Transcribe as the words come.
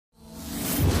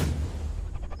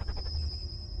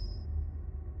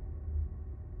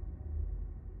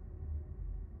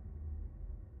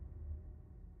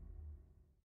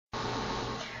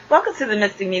Welcome to the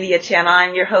Mystic Media channel.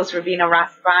 I'm your host, Rabina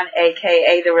Rastavan,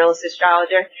 aka The Realist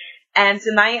Astrologer. And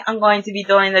tonight I'm going to be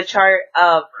doing the chart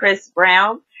of Chris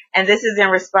Brown. And this is in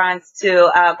response to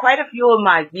quite a few of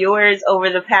my viewers over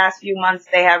the past few months.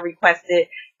 They have requested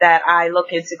that I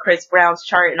look into Chris Brown's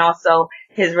chart and also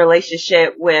his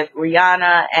relationship with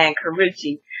Rihanna and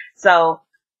Karrueche. So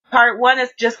part one is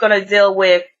just going to deal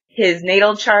with his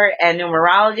natal chart and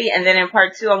numerology, and then in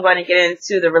part two I'm going to get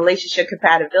into the relationship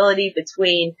compatibility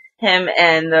between him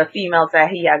and the females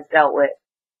that he has dealt with.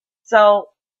 So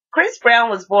Chris Brown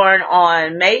was born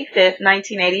on May 5th,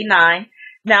 1989.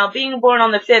 Now, being born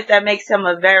on the 5th, that makes him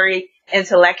a very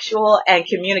intellectual and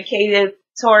communicative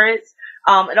Taurus.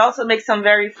 It also makes him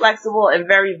very flexible and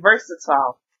very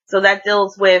versatile. So that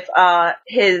deals with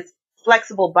his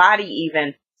flexible body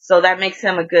even. So that makes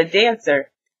him a good dancer.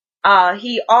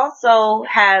 He also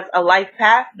has a life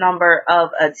path number of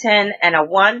a 10 and a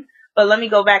 1. But let me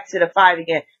go back to the 5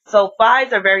 again. So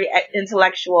 5s are very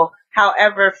intellectual.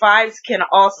 However, 5s can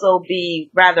also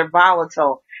be rather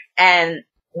volatile. And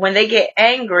when they get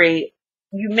angry,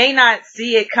 you may not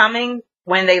see it coming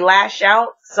when they lash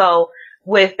out. So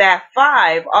with that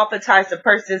 5, oftentimes the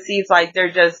person seems like they're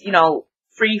just,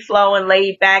 free flowing,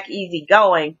 laid back, easy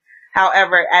going.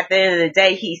 However, at the end of the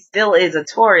day, he still is a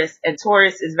Taurus, and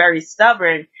Taurus is very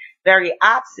stubborn, very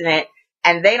obstinate,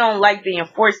 and they don't like being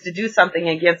forced to do something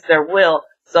against their will.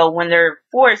 So when they're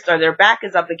forced or their back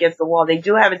is up against the wall, they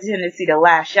do have a tendency to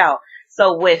lash out.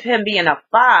 So with him being a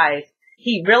 5,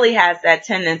 he really has that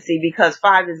tendency because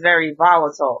 5 is very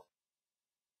volatile.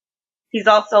 He's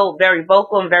also very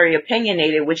vocal and very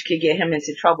opinionated, which could get him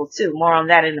into trouble too. More on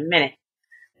that in a minute.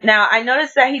 Now, I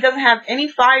noticed that he doesn't have any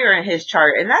fire in his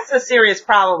chart, and that's a serious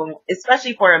problem,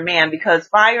 especially for a man, because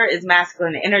fire is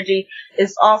masculine energy.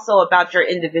 It's also about your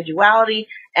individuality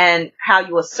and how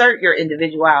you assert your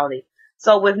individuality.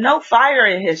 So with no fire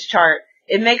in his chart,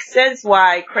 it makes sense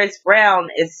why Chris Brown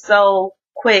is so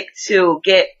quick to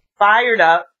get fired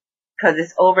up, because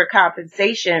it's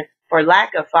overcompensation for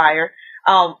lack of fire.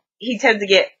 He tends to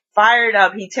get fired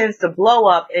up, he tends to blow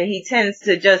up, and he tends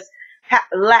to just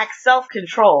lack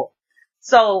self-control.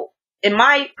 So in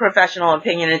my professional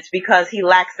opinion, it's because he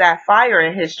lacks that fire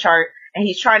in his chart and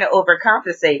he's trying to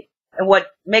overcompensate. And what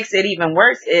makes it even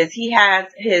worse is he has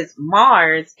his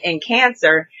Mars in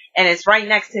Cancer and it's right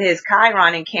next to his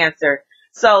Chiron in Cancer.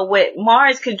 So with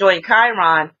Mars conjoined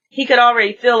Chiron, he could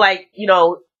already feel like,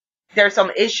 there's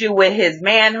some issue with his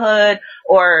manhood,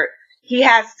 or he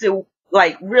has to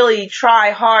really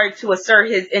try hard to assert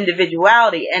his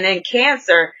individuality. And in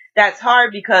Cancer, that's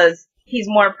hard because he's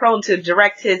more prone to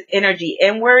direct his energy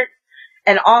inward,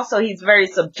 and also he's very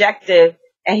subjective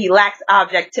and he lacks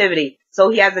objectivity. So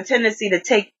he has a tendency to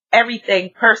take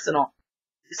everything personal.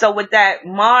 So with that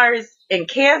Mars in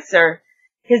Cancer,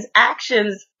 his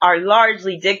actions are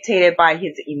largely dictated by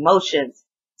his emotions.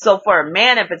 So for a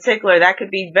man in particular, that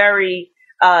could be very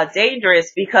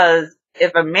dangerous, because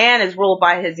if a man is ruled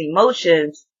by his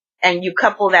emotions, and you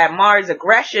couple that Mars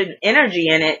aggression energy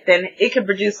in it, then it can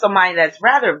produce somebody that's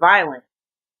rather violent.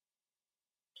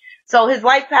 So his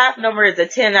life path number is a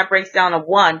 10, that breaks down to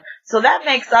 1. So that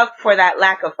makes up for that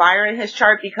lack of fire in his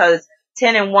chart, because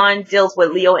 10 and 1 deals with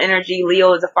Leo energy.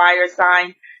 Leo is a fire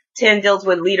sign. 10 deals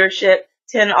with leadership.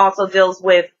 10 also deals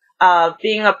with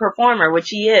being a performer, which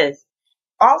he is.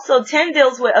 Also, 10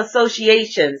 deals with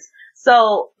associations.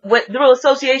 So through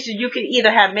association, you can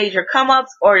either have major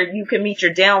come-ups or you can meet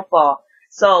your downfall.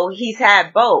 So he's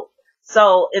had both.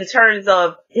 So in terms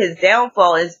of his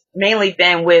downfall, it's mainly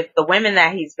been with the women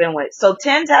that he's been with. So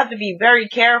 10s have to be very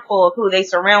careful of who they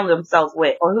surround themselves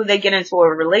with or who they get into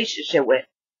a relationship with.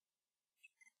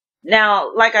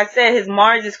 Now, like I said, his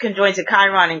Mars is conjoined to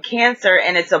Chiron in Cancer,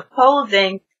 and it's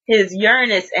opposing his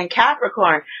Uranus and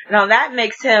Capricorn. Now that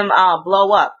makes him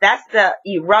blow up. That's the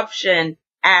eruption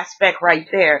aspect right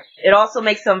there. It also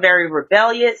makes him very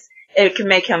rebellious. It can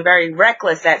make him very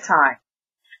reckless at times.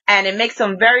 And it makes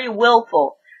him very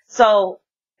willful. So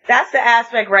that's the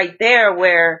aspect right there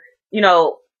where,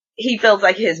 he feels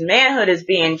like his manhood is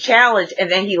being challenged and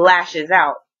then he lashes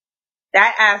out.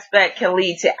 That aspect can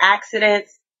lead to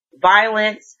accidents,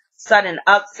 violence, sudden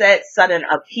upsets, sudden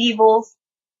upheavals.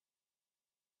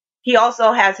 He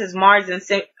also has his Mars in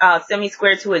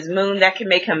semi-square to his moon. That can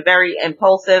make him very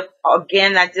impulsive.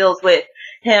 Again, that deals with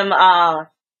him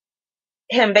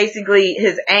basically,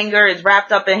 his anger is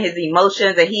wrapped up in his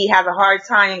emotions, and he has a hard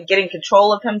time getting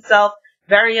control of himself.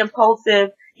 Very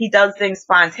impulsive. He does things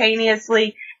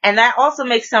spontaneously. And that also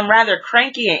makes him rather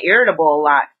cranky and irritable a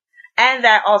lot. And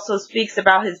that also speaks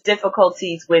about his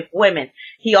difficulties with women.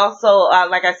 He also,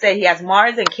 like I said, he has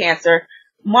Mars in Cancer.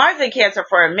 Mars in Cancer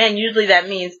for a man, usually that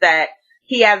means that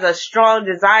he has a strong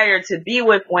desire to be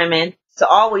with women, to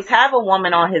always have a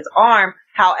woman on his arm.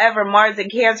 However, Mars in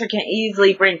Cancer can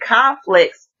easily bring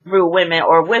conflicts through women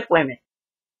or with women.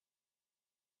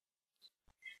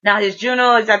 Now, his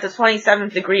Juno is at the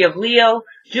 27th degree of Leo.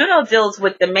 Juno deals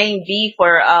with the main beef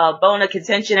or bone of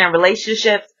contention in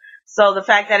relationships. So the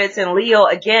fact that it's in Leo,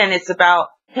 again, it's about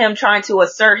him trying to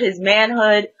assert his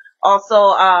manhood.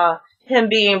 Also, him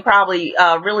being probably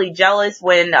really jealous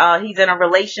when he's in a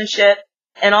relationship.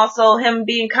 And also him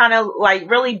being kind of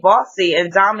like really bossy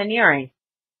and domineering.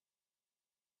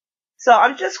 So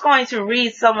I'm just going to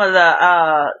read some of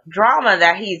the drama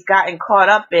that he's gotten caught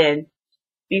up in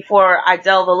before I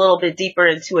delve a little bit deeper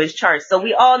into his chart. So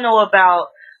we all know about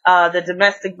the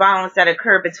domestic violence that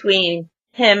occurred between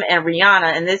him and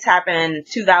Rihanna, and this happened in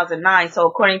 2009. So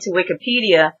according to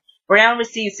Wikipedia, Brown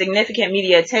received significant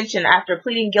media attention after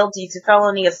pleading guilty to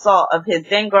felony assault of his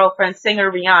then-girlfriend,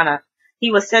 singer Rihanna. He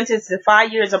was sentenced to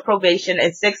 5 years of probation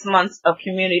and 6 months of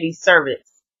community service.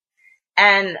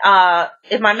 And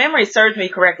if my memory serves me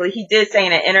correctly, he did say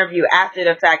in an interview after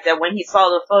the fact that when he saw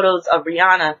the photos of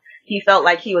Rihanna, he felt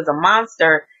like he was a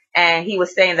monster, and he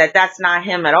was saying that that's not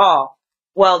him at all.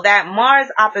 Well, that Mars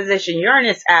opposition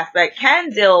Uranus aspect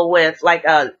can deal with like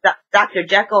a Dr.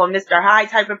 Jekyll and Mr. Hyde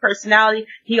type of personality.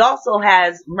 He also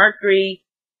has Mercury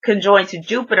conjoined to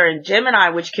Jupiter and Gemini,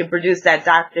 which can produce that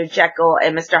Dr. Jekyll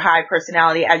and Mr. Hyde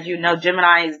personality. As you know,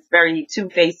 Gemini is very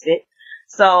two-faced.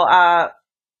 So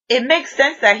it makes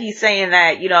sense that he's saying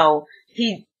that, you know,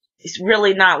 he's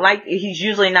usually not like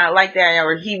that,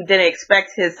 or he didn't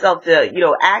expect himself to, you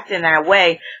know, act in that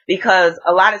way, because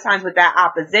a lot of times with that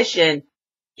opposition,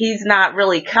 he's not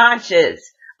really conscious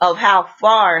of how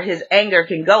far his anger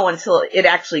can go until it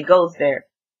actually goes there.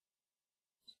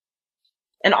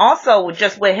 And also,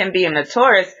 just with him being a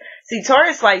Taurus, see,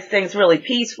 Taurus likes things really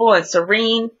peaceful and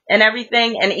serene and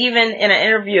everything. And even in an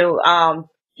interview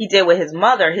he did with his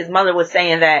mother was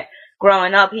saying that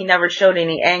growing up, he never showed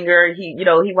any anger. He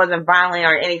wasn't violent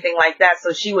or anything like that.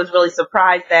 So she was really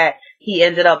surprised that he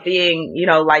ended up being, you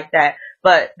know, like that.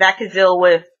 But that could deal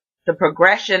with the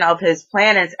progression of his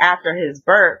planets after his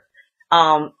birth.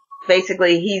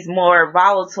 Basically, he's more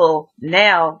volatile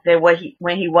now than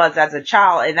when he was as a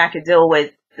child, and that could deal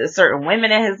with the certain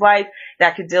women in his life.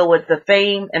 That could deal with the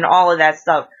fame and all of that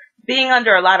stuff. Being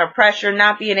under a lot of pressure,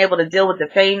 not being able to deal with the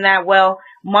fame that well.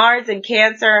 Mars in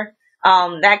Cancer,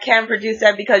 that can produce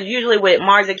that, because usually with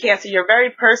Mars in Cancer, you're very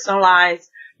personalized.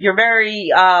 You're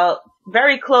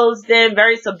very closed in,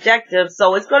 very subjective.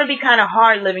 So it's going to be kind of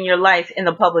hard living your life in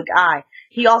the public eye.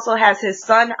 He also has his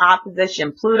Sun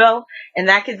opposition Pluto, and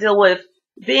that could deal with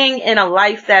being in a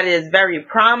life that is very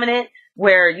prominent,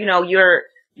 where, you know,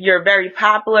 you're very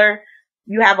popular,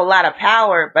 you have a lot of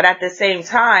power, but at the same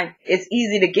time, it's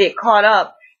easy to get caught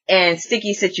up in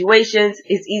sticky situations.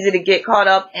 It's easy to get caught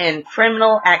up in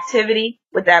criminal activity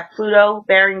with that Pluto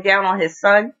bearing down on his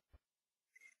Sun.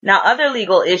 Now, other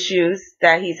legal issues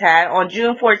that he's had. On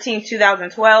June 14,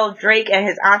 2012, Drake and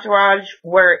his entourage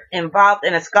were involved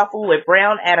in a scuffle with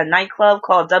Brown at a nightclub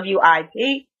called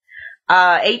WIP.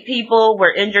 8 people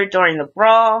were injured during the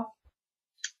brawl,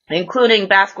 including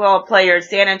basketball player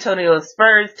San Antonio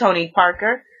Spurs, Tony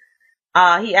Parker.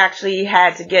 He actually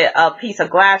had to get a piece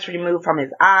of glass removed from his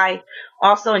eye.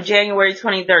 Also, in January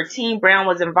 2013, Brown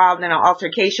was involved in an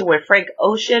altercation with Frank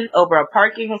Ocean over a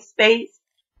parking space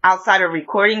outside a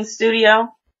recording studio.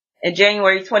 In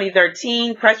January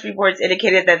 2013, press reports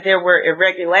indicated that there were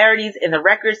irregularities in the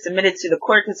records submitted to the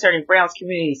court concerning Brown's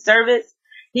community service.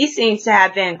 He seems to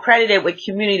have been credited with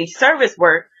community service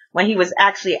work when he was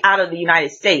actually out of the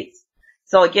United States.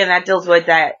 So again, that deals with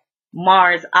that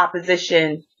Mars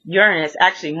opposition Uranus.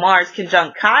 Actually, Mars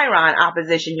conjunct Chiron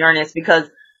opposition Uranus, because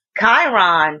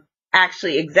Chiron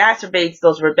actually exacerbates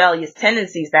those rebellious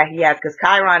tendencies that he has, because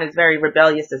Chiron is very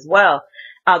rebellious as well.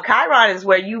 Chiron is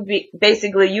where you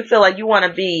you feel like you want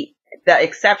to be the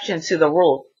exception to the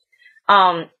rule.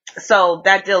 So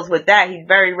that deals with that. He's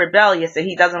very rebellious, and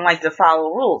he doesn't like to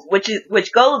follow rules,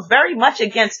 which goes very much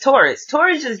against Taurus.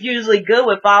 Taurus is usually good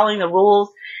with following the rules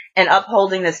and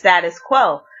upholding the status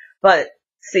quo. But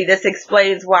see, this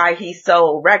explains why he's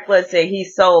so reckless and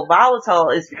he's so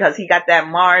volatile, is because he got that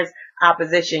Mars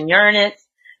opposition Uranus.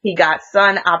 He got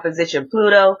Sun opposition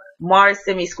Pluto, Mars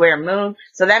semi-square Moon.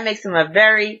 So that makes him a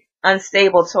very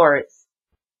unstable Taurus.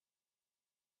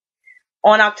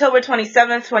 On October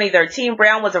 27, 2013,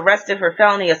 Brown was arrested for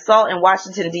felony assault in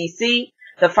Washington, D.C.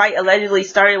 The fight allegedly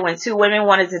started when 2 women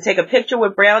wanted to take a picture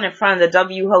with Brown in front of the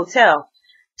W Hotel.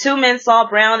 2 men saw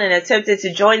Brown and attempted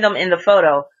to join them in the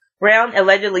photo. Brown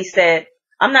allegedly said,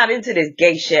 "I'm not into this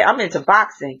gay shit, I'm into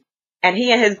boxing." And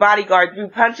he and his bodyguard threw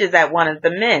punches at one of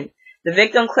the men. The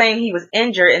victim claimed he was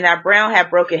injured and that Brown had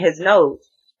broken his nose.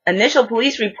 Initial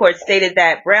police reports stated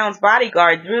that Brown's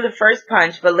bodyguard threw the first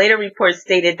punch, but later reports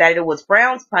stated that it was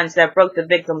Brown's punch that broke the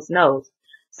victim's nose.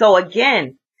 So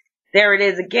again, there it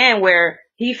is again where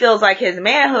he feels like his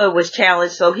manhood was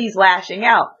challenged, so he's lashing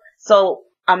out. So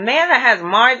a man that has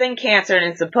Mars in Cancer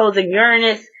and is opposing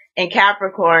Uranus in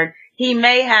Capricorn, he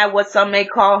may have what some may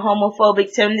call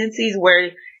homophobic tendencies,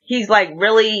 where he's like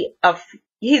really,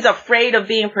 he's afraid of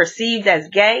being perceived as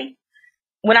gay.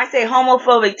 When I say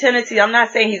homophobic tendency, I'm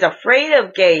not saying he's afraid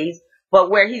of gays,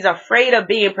 but where he's afraid of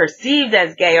being perceived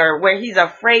as gay, or where he's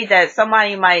afraid that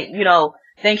somebody might,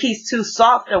 think he's too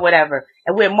soft or whatever.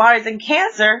 And with Mars in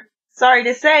Cancer, sorry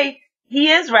to say, he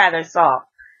is rather soft.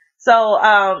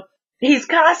 So, he's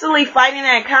constantly fighting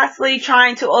and constantly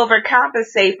trying to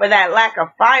overcompensate for that lack of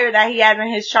fire that he has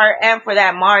in his chart, and for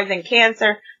that Mars in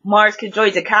Cancer. Mars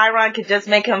conjoined to Chiron could just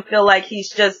make him feel like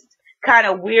he's just kind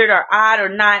of weird or odd, or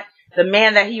not the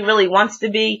man that he really wants to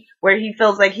be, where he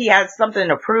feels like he has something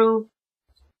to prove.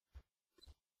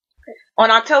 On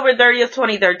October 30th,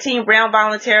 2013, Brown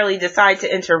voluntarily decided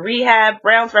to enter rehab.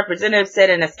 Brown's representative said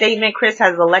in a statement, Chris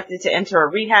has elected to enter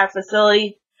a rehab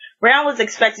facility. Brown was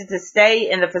expected to stay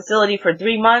in the facility for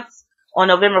 3 months. On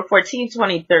November 14,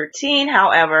 2013,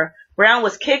 however, Brown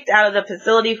was kicked out of the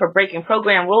facility for breaking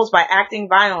program rules by acting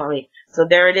violently. So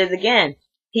there it is again.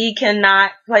 He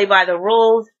cannot play by the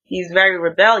rules. He's very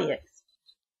rebellious.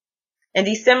 In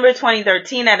December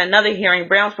 2013, at another hearing,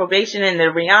 Brown's probation in the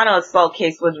Rihanna assault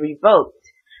case was revoked.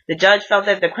 The judge felt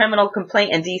that the criminal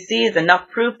complaint in D.C. is enough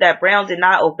proof that Brown did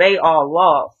not obey all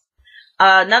laws.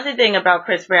 Another thing about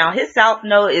Chris Brown, his south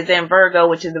node is in Virgo,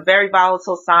 which is a very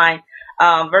volatile sign.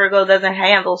 Virgo doesn't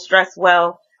handle stress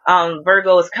well.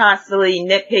 Virgo is constantly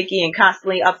nitpicky and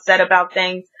constantly upset about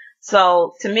things.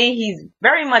 So to me, he's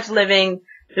very much living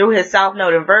through his south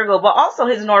node in Virgo, but also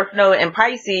his north node in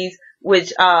Pisces,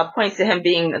 which points to him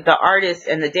being the artist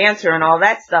and the dancer and all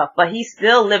that stuff. But he's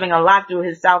still living a lot through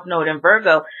his south node in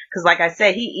Virgo, because like I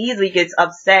said, he easily gets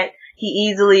upset. He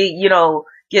easily,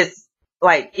 gets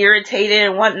like irritated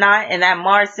and whatnot, and that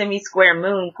Mars semi-square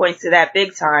moon points to that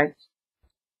big time.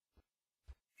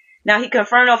 Now, he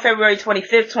confirmed on February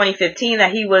 25th, 2015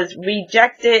 that he was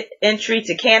rejected entry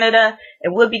to Canada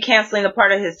and would be canceling a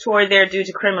part of his tour there due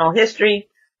to criminal history.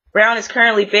 Brown is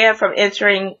currently banned from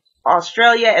entering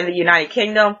Australia and the United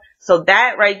Kingdom. So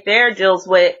that right there deals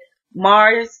with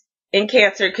Mars in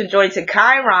Cancer conjoined to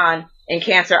Chiron in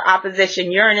Cancer,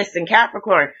 opposition Uranus in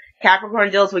Capricorn. Capricorn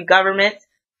deals with governments.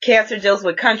 Cancer deals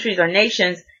with countries or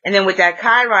nations. And then with that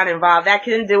Chiron involved, that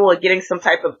can deal with getting some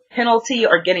type of penalty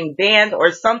or getting banned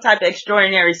or some type of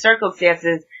extraordinary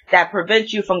circumstances that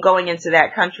prevent you from going into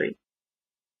that country.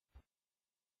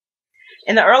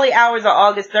 In the early hours of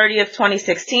August 30th,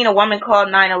 2016, a woman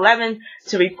called 911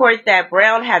 to report that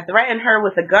Brown had threatened her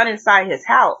with a gun inside his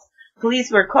house.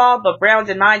 Police were called, but Brown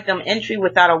denied them entry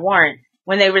without a warrant.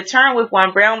 When they returned with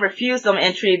one, Brown refused them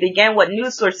entry and began what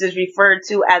news sources referred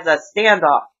to as a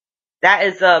standoff. That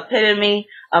is the epitome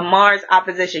of Mars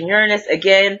opposition Uranus.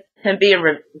 Again, him being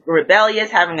rebellious,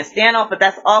 having a standoff, but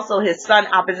that's also his sun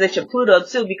opposition Pluto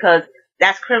too, because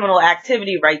that's criminal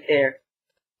activity right there.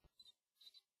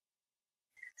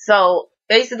 So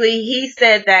basically, he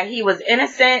said that he was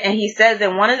innocent, and he says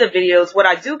in one of the videos, what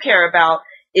I do care about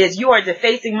is you are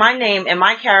defacing my name and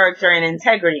my character and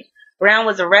integrity. Brown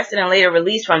was arrested and later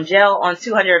released from jail on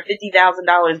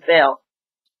 $250,000 bail.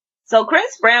 So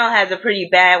Chris Brown has a pretty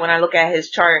bad, when I look at his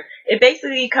chart, it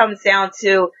basically comes down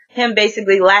to him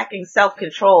basically lacking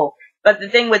self-control. But the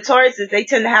thing with Taurus is they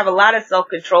tend to have a lot of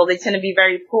self-control. They tend to be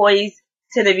very poised,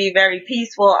 tend to be very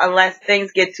peaceful unless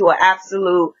things get to an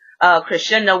absolute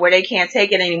crescendo where they can't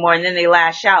take it anymore, and then they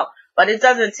lash out. But it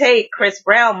doesn't take Chris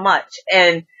Brown much,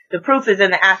 and the proof is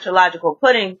in the astrological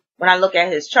pudding when I look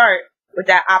at his chart with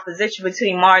that opposition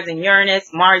between Mars and Uranus,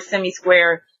 Mars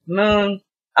semi-square moon,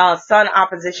 sun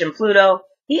opposition Pluto.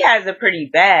 He has it pretty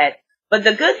bad. But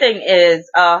the good thing is,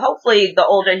 hopefully the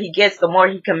older he gets, the more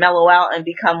he can mellow out and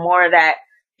become more of that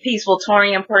peaceful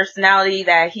Taurean personality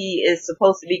that he is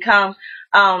supposed to become.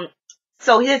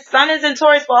 So his sun is in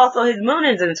Taurus, but also his moon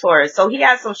is in Taurus. So he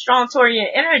has some strong Taurian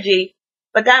energy,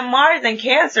 but that Mars in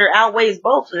Cancer outweighs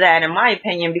both of that, in my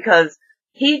opinion, because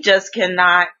he just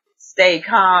cannot stay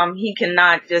calm. He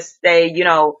cannot just stay,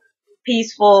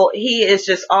 peaceful. He is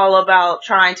just all about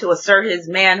trying to assert his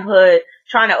manhood,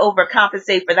 trying to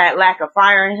overcompensate for that lack of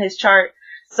fire in his chart.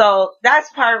 So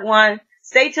that's part one.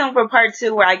 Stay tuned for part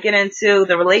two, where I get into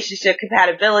the relationship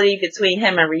compatibility between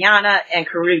him and Rihanna and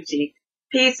Karrueche.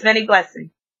 Peace, many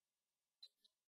blessings.